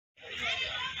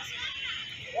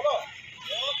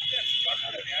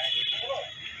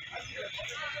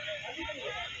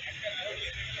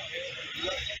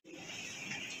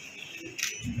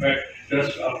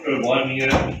just after 1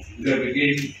 year, we have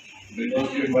again, the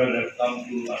North Chamber have come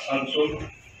to Asansol,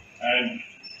 and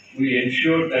we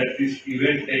ensure that this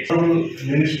event takes.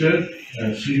 Minister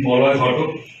Sri Molay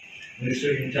Ghatok,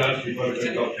 Minister in charge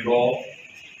Department of Law,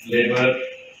 Labour,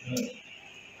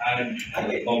 and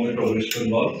Government of West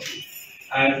Bengal,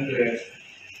 and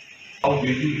how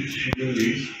busy his schedule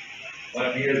is, but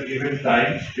he has given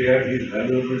time, spared his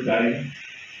valuable time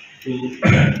to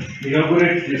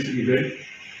inaugurate this event,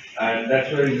 and that's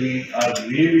why we are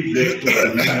really grateful to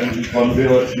him and we convey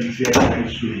our sincere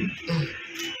thanks to him.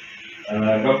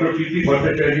 Dr. P.P.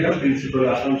 Bhattacharya, Principal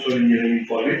Asansol Engineering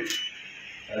College,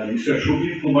 Mr.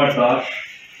 Shubhit Kumar Das,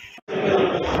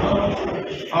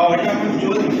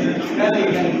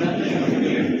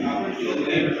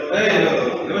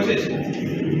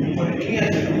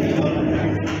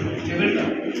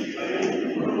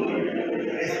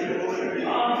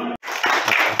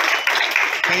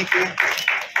 Thank you.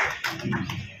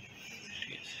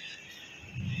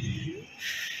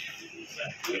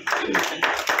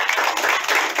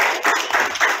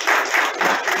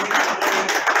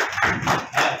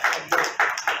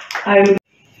 I would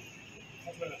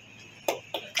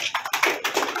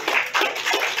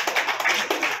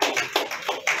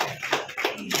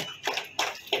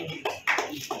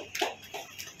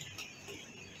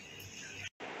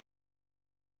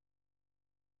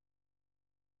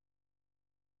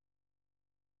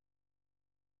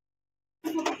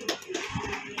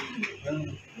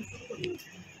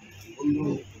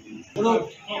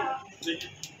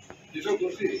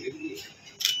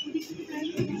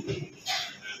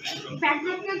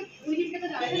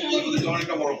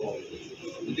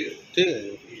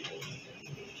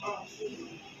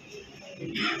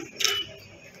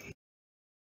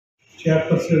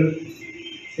Chairperson,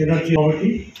 Energy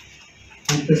Committee,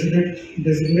 and President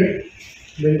Designate,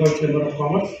 Bengal Chamber of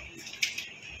Commerce.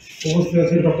 উপস্থিত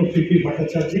আছেন doctor পিপি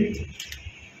Bhattacharya,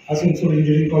 Asansol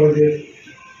engineering কলেজের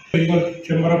Bengal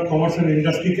chamber of commerce and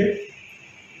ইন্ডাস্ট্রিকে,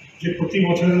 যে প্রতি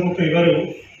বছরের মতো এবারেও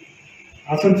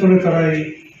আসানসোলে তারা এই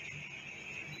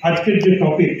আজকের যে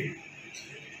topic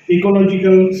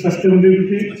ecological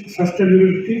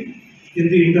sustainability in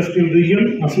the industrial region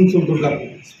Asansol Durgapur,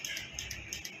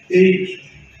 এই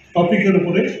টপিকের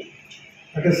উপরে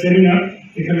একটা সেমিনার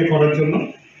এখানে করার জন্য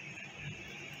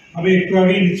আমি একটু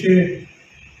আগেই নিচে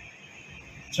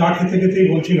চা খেতে খেতেই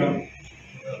বলছিলাম,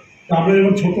 আমরা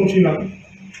যখন ছোট ছিলাম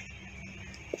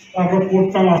আমরা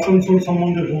পড়তাম আসানসোল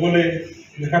সম্বন্ধে ভূগোলে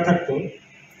লেখা থাকতো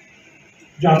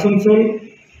যে Asansol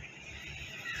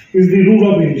is the root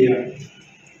of India.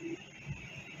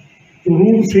 তো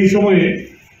রুট সেই সময়ে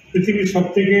পৃথিবীর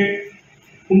সবথেকে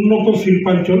উন্নত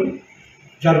শিল্পাঞ্চল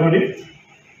জার্মানি,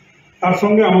 তার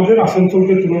সঙ্গে আমাদের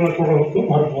আসানসোলকে তুলনা করা হতো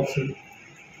ভারতবর্ষের,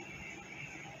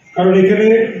 কারণ এখানে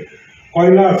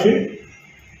কয়লা আছে,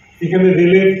 এখানে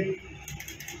রেলের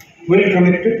ওয়েল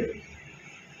কানেক্টেড,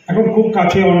 এখন খুব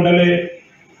কাছে অন্ডালে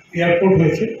এয়ারপোর্ট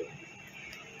হয়েছে,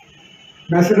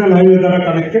 ন্যাশনাল হাইওয়ে দ্বারা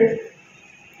কানেক্টেড,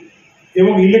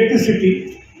 এবং ইলেকট্রিসিটি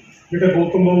যেটা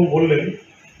গৌতমবাবু বললেন,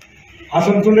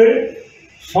 আসানসোলে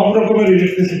সব রকমের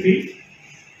ইলেকট্রিসিটি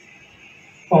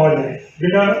পাওয়া যায়,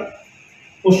 যেটা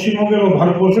পশ্চিমবঙ্গে এবং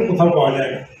ভারতবর্ষে কোথাও পাওয়া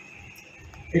যায় না।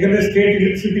 এখানে স্টেট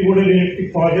ইলেকট্রিসিটি বোর্ডের ইলেকট্রিক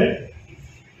পাওয়া যায়,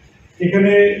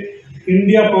 এখানে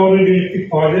ইন্ডিয়া পাওয়ারের ইলেকট্রিক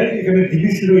পাওয়া যায়, এখানে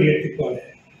ডিভিসিরও ইলেকট্রিক পাওয়া যায়,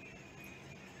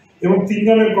 এবং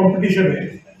তিনজনের কম্পিটিশনে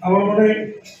আমার মনে হয়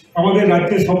আমাদের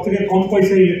রাজ্যের সব থেকে কম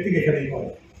পয়সায় ইলেকট্রিক এখানেই পাওয়া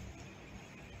যায়।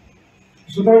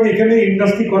 সুতরাং এখানে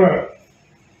ইন্ডাস্ট্রি করার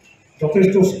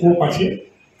যথেষ্ট স্কোপ আছে,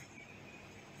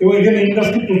 এবং এখানে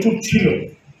ইন্ডাস্ট্রি প্রচুর ছিল,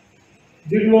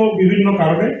 যেগুলো বিভিন্ন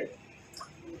কারণে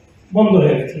বন্ধ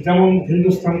হয়ে গেছে। যেমন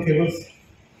হিন্দুস্তান কেবলস,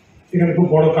 এখানে খুব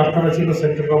বড় কারখানা ছিল,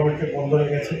 সেন্ট্রাল গভর্নমেন্টের বন্ধ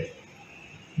হয়ে গেছে।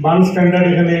 বান স্ট্যান্ডার্ড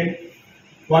এখানে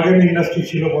ওয়াগন ইন্ডাস্ট্রি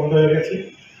ছিল, বন্ধ হয়ে গেছে।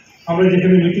 আমরা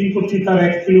যেখানে মিটিং করছি তার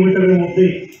 1 কিলোমিটারের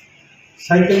মধ্যেই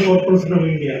cycle corporation of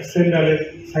India সেন্ডালের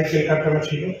cycle কারখানা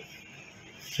ছিল,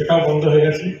 সেটাও বন্ধ হয়ে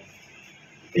গেছে।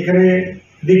 এখানে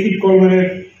লিকুইড কলমের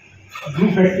ব্লু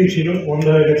ফ্যাক্টরি ছিল, বন্ধ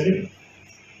হয়ে গেছে।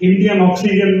 ইন্ডিয়ান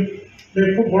অক্সিজেনের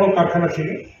খুব বড় কারখানা ছিল,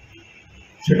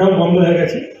 সেটাও বন্ধ হয়ে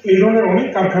গেছে। এই ধরনের অনেক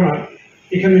কারখানা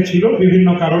এখানে ছিল বিভিন্ন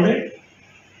কারণে,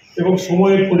 এবং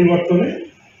সময়ের পরিবর্তনে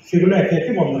সেগুলো একে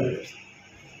একে বন্ধ হয়ে গেছে।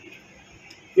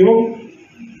 এবং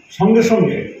সঙ্গে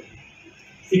সঙ্গে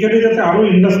এখানে যাতে আরও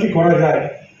ইন্ডাস্ট্রি করা যায়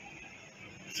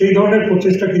সেই ধরনের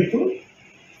প্রচেষ্টা কিন্তু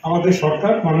আমাদের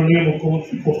সরকার, মাননীয়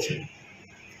মুখ্যমন্ত্রী করছেন।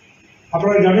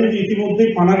 আপনারা জানেন যে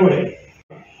ইতিমধ্যেই পানাগড়ে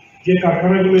যে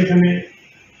কারখানাগুলো এখানে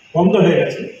বন্ধ হয়ে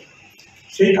গেছে,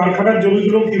 সেই কারখানার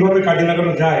জমিগুলো কীভাবে কাজে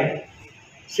লাগানো যায়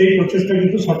সেই প্রচেষ্টা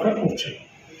কিন্তু সরকার করছে।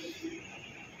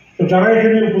 তো যারা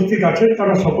এখানে উপস্থিত আছেন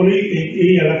তারা সকলেই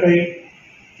এই এলাকায়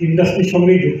ইন্ডাস্ট্রির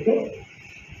সঙ্গেই যুক্ত।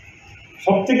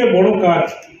 সবথেকে বড় কাজ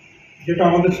যেটা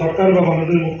আমাদের সরকার বা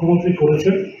আমাদের মুখ্যমন্ত্রী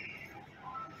করেছেন,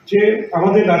 যে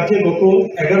আমাদের রাজ্যে গত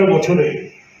 11 বছরে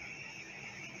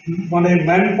মানে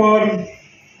ম্যান পাওয়ার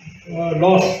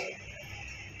লস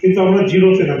কিন্তু আমরা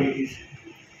জিরোতে নামিয়ে দিয়েছি।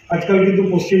 আজকাল কিন্তু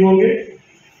পশ্চিমবঙ্গে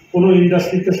কোনো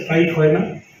ইন্ডাস্ট্রিতে স্ট্রাইক হয় না,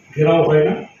 ঘেরাও হয়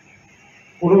না,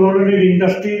 কোনো ধরনের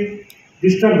ইন্ডাস্ট্রির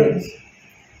ডিস্টারবেন্স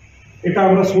এটা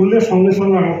আমরা শুনলে সঙ্গে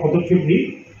সঙ্গে আমরা পদক্ষেপ নিই।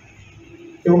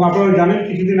 এবং আপনারা জানেন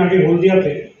কিছুদিন আগে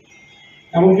হলদিয়াতে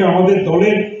এমনকি আমাদের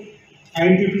দলের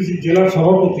আইএনটিপিসি জেলার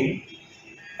সভাপতি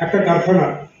একটা কারখানা,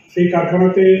 সেই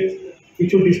কারখানাতে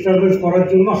কিছু ডিস্টারবেন্স করার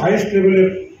জন্য হাইয়েস্ট লেভেলের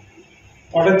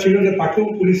অর্ডার ছিল যে তাকেও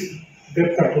পুলিশ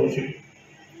গ্রেপ্তার করেছিল।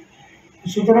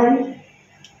 সুতরাং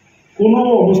কোনো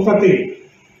অবস্থাতেই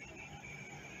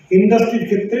ইন্ডাস্ট্রির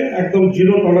ক্ষেত্রে একদম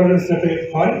জিরো টলারেন্স যাতে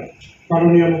হয়,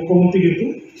 মাননীয় মুখ্যমন্ত্রী কিন্তু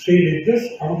সেই নির্দেশ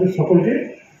আমাদের সকলকে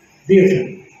দিয়েছেন।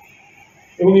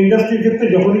 এবং ইন্ডাস্ট্রির ক্ষেত্রে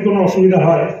যখনই কোনো অসুবিধা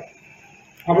হয়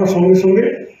আমরা সঙ্গে সঙ্গে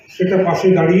সেটা পাশে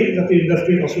দাঁড়িয়ে যাতে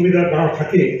ইন্ডাস্ট্রির অসুবিধা না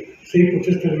থাকে সেই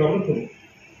প্রচেষ্টাগুলো আমরা করি।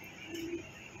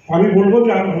 আমি বলবো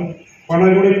যে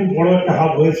পানাগড়ে খুব বড় একটা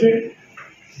হাব হয়েছে,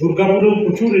 দুর্গাপুরেও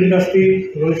প্রচুর ইন্ডাস্ট্রি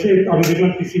রয়েছে। আমি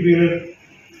দেখলাম পিসিবিএল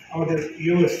আমাদের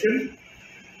এসছেন,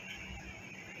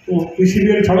 তো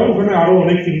পিসিবিএল ছাড়াও ওখানে আরও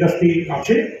অনেক ইন্ডাস্ট্রি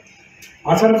আছে।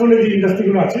 আসানসোলে যে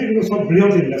ইন্ডাস্ট্রিগুলো আছে এগুলো সব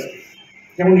বৃহৎ ইন্ডাস্ট্রি,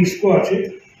 যেমন ইস্কো আছে,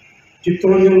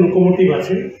 চিত্তরঞ্জন লোকোমোটিভ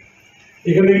আছে,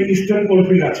 এখানে ইস্টার্ন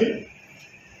কোলফিল্ড আছে।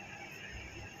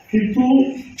 কিন্তু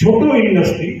ছোট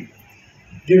ইন্ডাস্ট্রি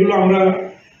যেগুলো আমরা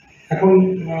এখন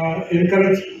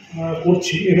এনকারেজ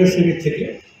করছি এমএসএমই থেকে,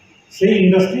 সেই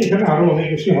ইন্ডাস্ট্রি এখানে আরও অনেক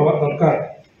বেশি হওয়ার দরকার।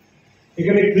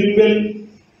 এখানে ক্রিমবেল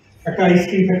একটা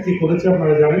আইসক্রিম ফ্যাক্টরি করেছে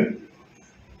আপনারা জানেন,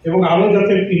 এবং আরও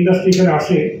যাতে ইন্ডাস্ট্রি এখানে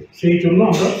আসে সেই জন্য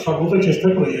আমরা সর্বদা চেষ্টা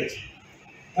করে যাচ্ছি।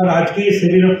 আর আজকে এই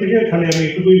সেমিনার থেকে খালি আমি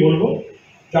এটুকুই বলবো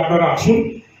যে আপনারা আসুন,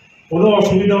 কোনো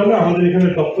অসুবিধা হলে আমাদের এখানে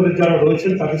দপ্তরের যারা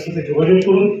রয়েছেন তাদের সাথে যোগাযোগ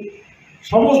করুন।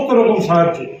 সমস্ত রকম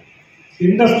সাহায্য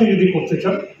ইন্ডাস্ট্রি যদি করতে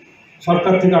চান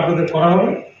সরকার থেকে আপনাদের করা হবে।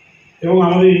 এবং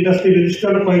আমাদের ইন্ডাস্ট্রি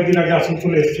রেজিস্ট্রার কয়েকদিন আগে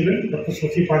আসানসোলে এসেছিলেন, ডক্টর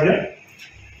শশী পাজা।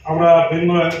 আমরা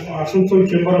আসানসোল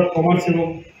চেম্বার অফ কমার্স এবং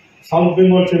south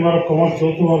Bengal chamber of commerce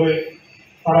যৌথভাবে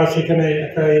তারা সেখানে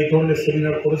একটা এই ধরনের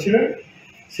সেমিনার করেছিলেন,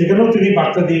 সেখানেও তিনি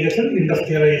বার্তা দিয়ে গেছেন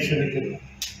ইন্ডাস্ট্রিয়ালাইজেশনের জন্য।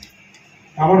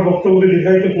 আমার বক্তব্যকে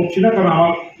দীর্ঘায়িত করছি না, কারণ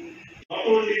আমার Not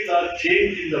only the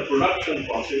change in the production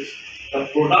process, the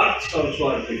products also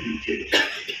are getting changed.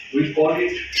 We call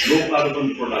it low carbon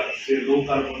products, say low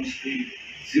carbon steel,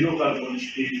 zero carbon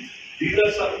steel. These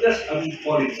are some just,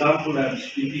 for example, I am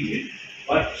speaking it.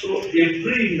 But so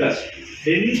every industry,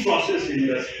 any process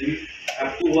industry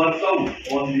have to work out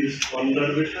on this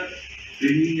conservation,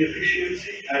 bringing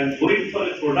efficiency and going for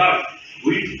a product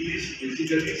which is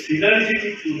basically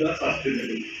synergetic to the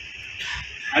sustainability.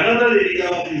 Another area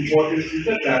of importance is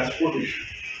the transportation.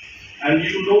 And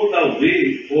you know the way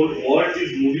whole world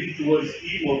is moving towards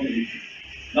e-mobility.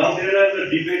 Now there are the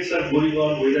debates are going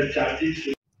on whether charging.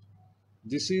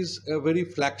 This is a very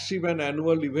flagship and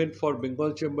annual event for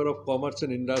Bengal Chamber of Commerce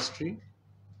and Industry.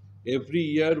 Every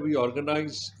year we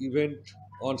organize event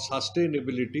on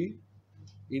sustainability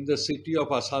in the city of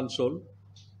Asansol,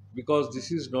 because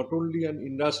this is not only an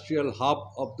industrial hub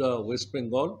of the West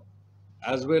Bengal,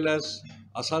 as well as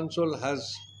Asansol has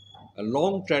a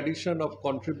long tradition of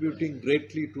contributing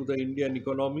greatly to the Indian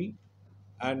economy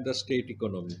and the state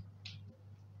economy.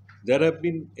 There have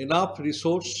been enough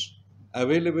resource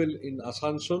available in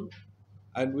Asansol,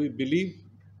 and we believe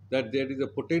that there is a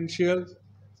potential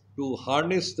to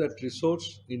harness that resource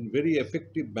in very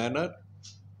effective manner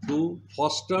to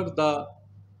foster the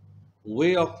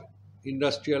way of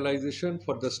industrialization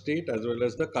for the state as well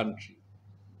as the country.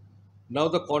 Now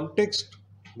the context,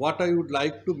 what I would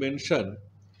like to mention,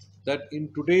 that in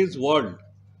today's world,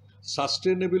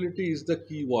 sustainability is the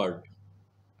key word,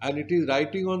 and it is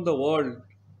writing on the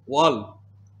wall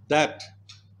that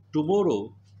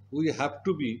tomorrow we have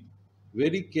to be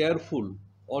very careful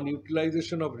on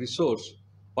utilization of resource,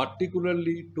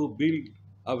 particularly to build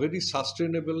a very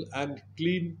sustainable and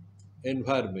clean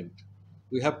environment.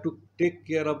 We have to take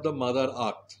care of the Mother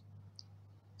Earth.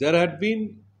 There had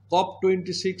been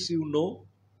COP26, you know,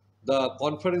 the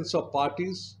Conference of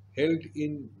Parties held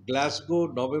in Glasgow,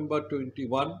 November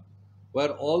 21, where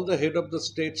all the head of the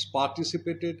states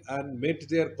participated and made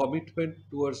their commitment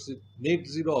towards the net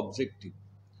zero objective.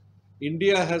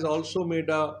 India has also made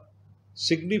a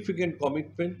significant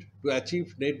commitment to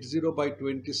achieve net zero by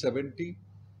 2070,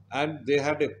 and they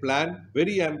had a plan,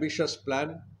 very ambitious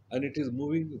plan, and it is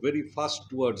moving very fast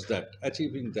towards that,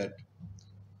 achieving that.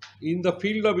 In the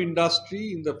field of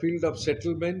industry, in the field of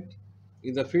settlement,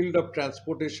 in the field of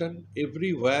transportation.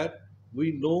 Everywhere we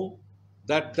know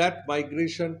that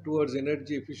migration towards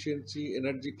energy efficiency,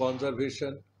 energy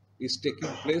conservation is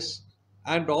taking place,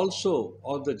 and also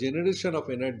on the generation of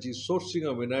energy, sourcing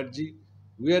of energy,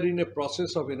 we are in a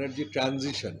process of energy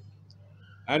transition.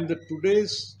 And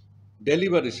today's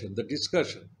deliberation, the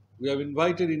discussion, we have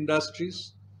invited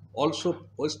industries. Also,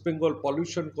 West Bengal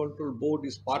Pollution Control Board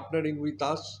is partnering with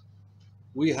us.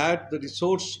 We had the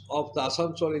resource of the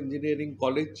Asansol Engineering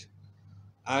College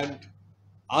and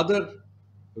other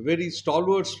very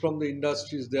stalwarts from the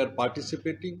industries. They are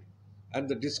participating, and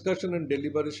the discussion and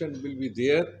deliberation will be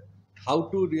there how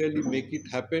to really make it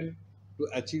happen to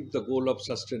achieve the goal of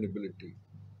sustainability.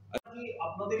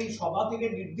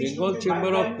 Bengal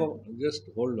Chamber of just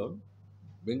hold on.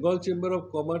 Bengal Chamber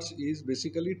of Commerce is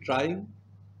basically trying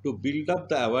to build up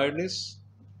the awareness,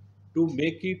 to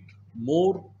make it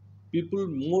more people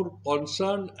more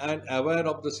concerned and aware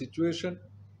of the situation,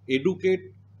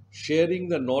 educate, sharing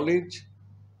the knowledge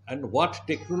and what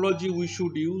technology we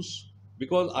should use,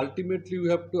 because ultimately we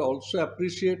have to also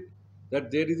appreciate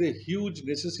that there is a huge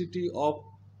necessity of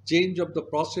change of the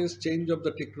process, change of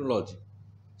the technology.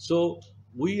 So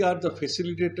we are the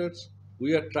facilitators.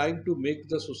 We are trying to make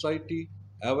the society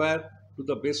aware to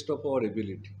the best of our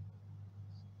ability.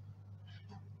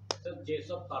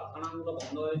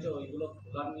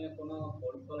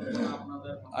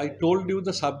 I told you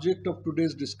the subject of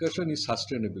today's discussion is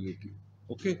sustainability.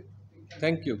 Okay,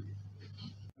 thank you.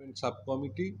 In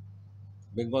subcommittee,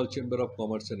 Bengal Chamber of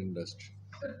Commerce and Industry.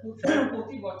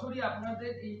 প্রতি বছরই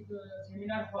আপনাদের এই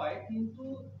seminar হয়, কিন্তু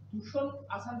দূষণ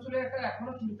আসানসোলের একটা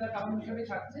এখনো চিন্তার কারণ হিসেবে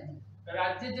থাকছে।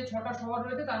 রাজ্যের যে 6টা শহর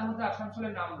রয়েছে তার মধ্যে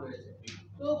আসানসোলের নাম রয়েছে।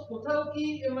 তো কোথাও কি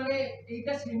মানে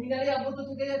এইটা সেমিনারে আবদ্ধ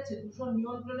থেকে যাচ্ছে, দূষণ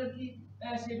নিয়ন্ত্রণের কি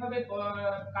সেভাবে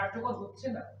কার্যকর হচ্ছে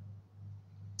না?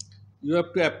 You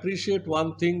have to appreciate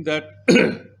one thing, that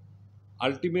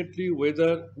ultimately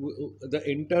whether the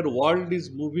entire world is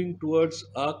moving towards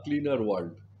a cleaner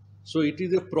world. So it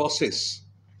is a process.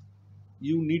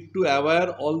 You need to aware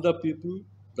all the people.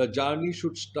 The journey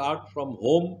should start from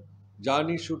home.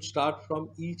 Journey should start from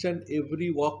each and every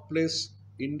workplace,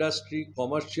 industry,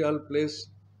 commercial place,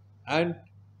 and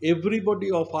everybody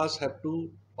of us have to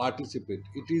participate.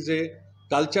 It is a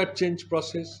culture change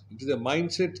process. It is a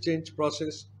mindset change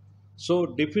process. So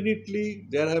definitely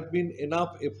there have been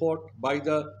enough effort by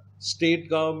the state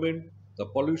government, the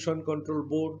pollution control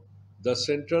board, the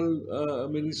central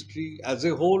ministry. As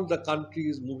a whole, the country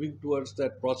is moving towards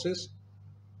that process,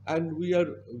 and we are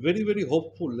very, very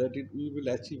hopeful that we will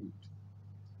achieve it.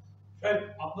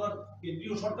 আপনার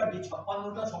কেন্দ্রীয় সরকার যে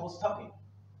 56টা সংস্থাকে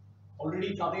already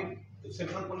তাদের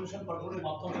central pollution কন্ট্রোলের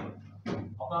মাধ্যমে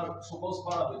আপনার show cause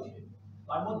করা হয়েছে,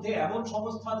 তার মধ্যে এমন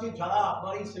সংস্থা আছে যারা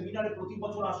আপনার এই সেমিনারে প্রতি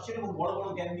বছর আসছেন এবং বড় বড়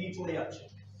জ্ঞান দিয়ে চলে যাচ্ছে,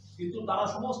 কিন্তু তারা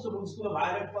সমস্ত রুলসগুলো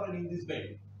ভায়োলেট করেন ইন দিস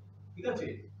বেল্ট। ঠিক আছে,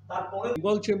 তারপরে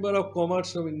Bengal Chamber of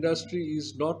Commerce and Industry is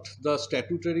not the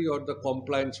statutory or the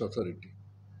compliance authority.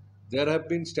 There have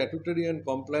been statutory and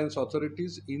compliance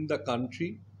authorities in the country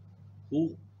who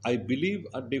I believe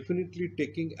are definitely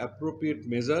taking appropriate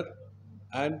measure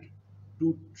and to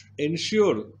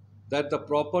ensure that the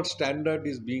proper standard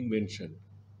is being mentioned.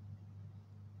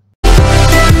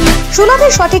 সুলভে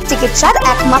সঠিক চিকিৎসার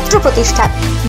একমাত্র প্রতিষ্ঠান